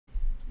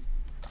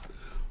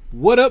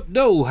What up,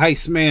 though?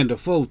 Heist man, the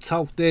foe.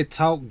 Talk that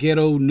talk,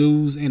 ghetto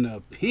news and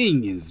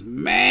opinions.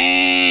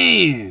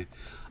 Man,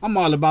 I'm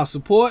all about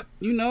support.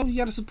 You know, you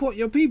got to support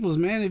your peoples,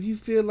 man. If you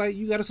feel like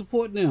you got to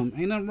support them,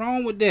 ain't nothing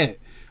wrong with that.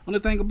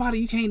 Only thing about it,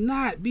 you can't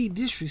not be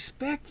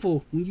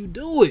disrespectful when you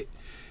do it.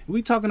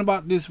 We talking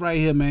about this right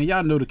here, man.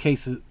 Y'all know the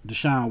case of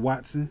Deshaun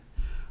Watson.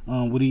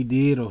 What he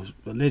did or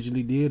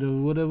allegedly did or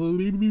whatever.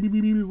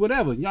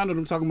 Y'all know what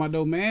I'm talking about,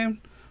 though, man.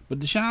 But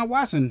Deshaun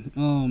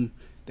Watson,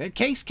 that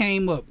case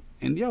came up.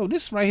 And yo,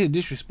 this right here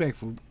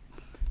disrespectful.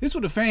 This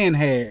what the fan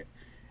had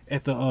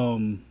at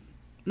the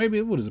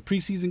maybe what is a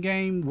preseason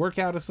game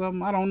workout or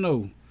something. I don't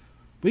know.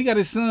 But he got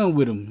his son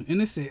with him,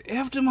 and it said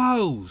 "F them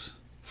hoes,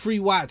 free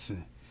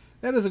Watson."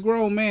 That is a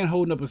grown man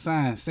holding up a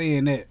sign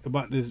saying that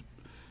about these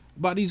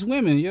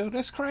women. Yo,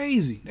 that's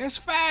crazy. That's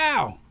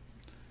foul.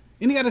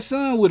 And he got a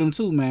son with him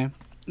too, man.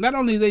 Not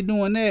only they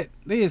doing that,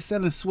 they is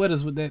selling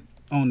sweaters with that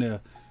on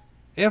there.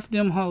 F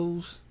them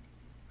hoes,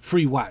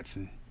 free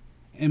Watson.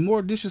 And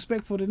more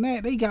disrespectful than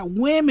that, they got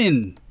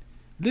women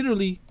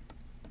literally,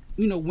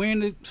 you know, wearing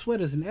the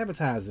sweaters and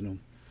advertising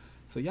them.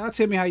 So y'all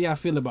tell me how y'all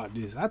feel about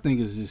this. I think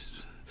it's just,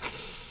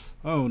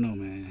 I don't know,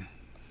 man.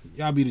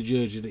 Y'all be the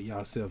judge of it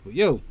yourself. But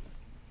yo,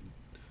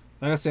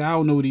 like I said, I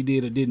don't know what he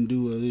did or didn't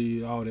do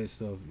or all that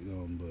stuff, you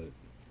know, but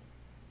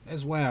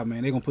that's wild,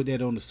 man. They gonna put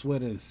that on the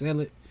sweater and sell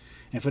it.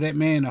 And for that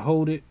man to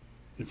hold it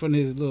in front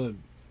of his little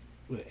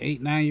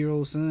 8,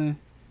 9-year-old son,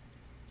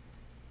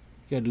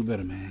 you gotta do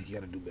better, man. You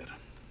gotta do better.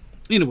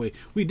 Anyway,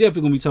 we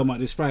definitely gonna be talking about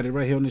this Friday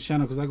right here on this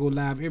channel, because I go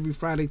live every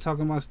Friday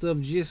talking about stuff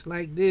just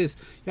like this.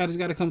 Y'all just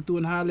gotta come through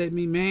and holler at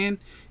me, man.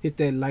 Hit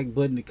that like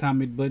button, the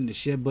comment button, the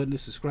share button, the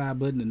subscribe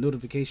button, the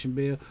notification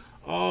bell.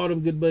 All them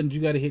good buttons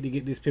you gotta hit to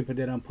get this pimping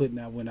that I'm putting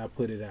out when I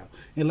put it out.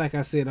 And like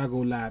I said, I go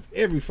live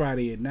every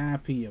Friday at 9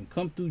 p.m.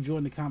 Come through,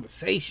 join the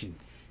conversation.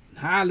 And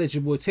holler at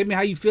your boy. Tell me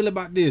how you feel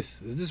about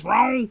this. Is this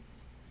wrong?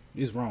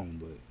 It's wrong,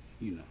 but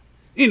you know.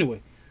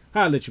 Anyway,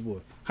 holla at your boy.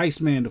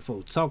 Heist man, the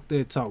foe. Talk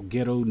that talk,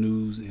 ghetto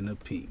news and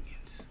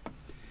opinions.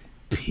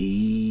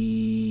 Peace.